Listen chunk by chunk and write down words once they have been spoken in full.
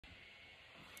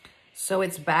So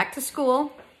it's back to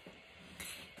school,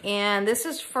 and this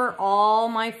is for all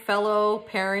my fellow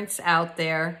parents out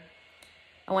there.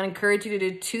 I want to encourage you to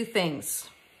do two things.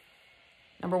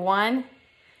 Number one,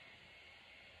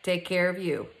 take care of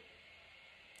you.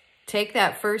 Take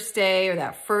that first day or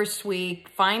that first week,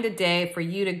 find a day for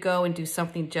you to go and do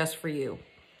something just for you.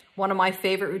 One of my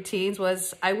favorite routines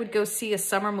was I would go see a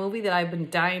summer movie that I've been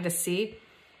dying to see.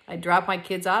 I'd drop my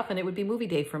kids off and it would be movie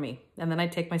day for me. And then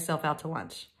I'd take myself out to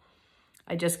lunch.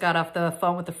 I just got off the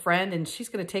phone with a friend and she's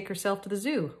going to take herself to the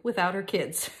zoo without her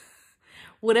kids.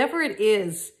 Whatever it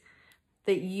is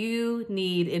that you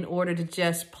need in order to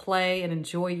just play and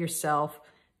enjoy yourself,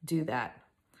 do that.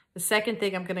 The second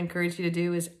thing I'm going to encourage you to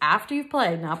do is after you've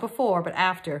played, not before, but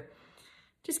after,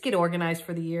 just get organized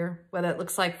for the year, whether it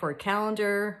looks like for a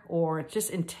calendar or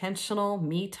just intentional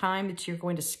me time that you're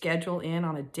going to schedule in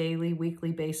on a daily,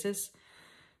 weekly basis.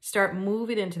 Start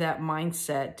moving into that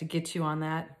mindset to get you on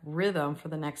that rhythm for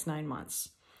the next 9 months.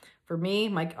 For me,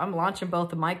 I'm launching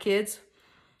both of my kids,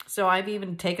 so I've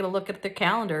even taken a look at their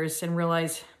calendars and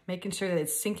realized making sure that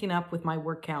it's syncing up with my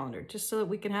work calendar, just so that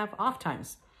we can have off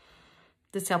times.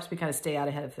 This helps me kind of stay out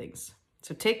ahead of things.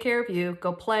 So take care of you,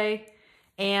 go play,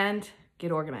 and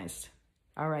get organized.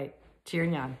 All right, cheer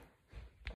and yan.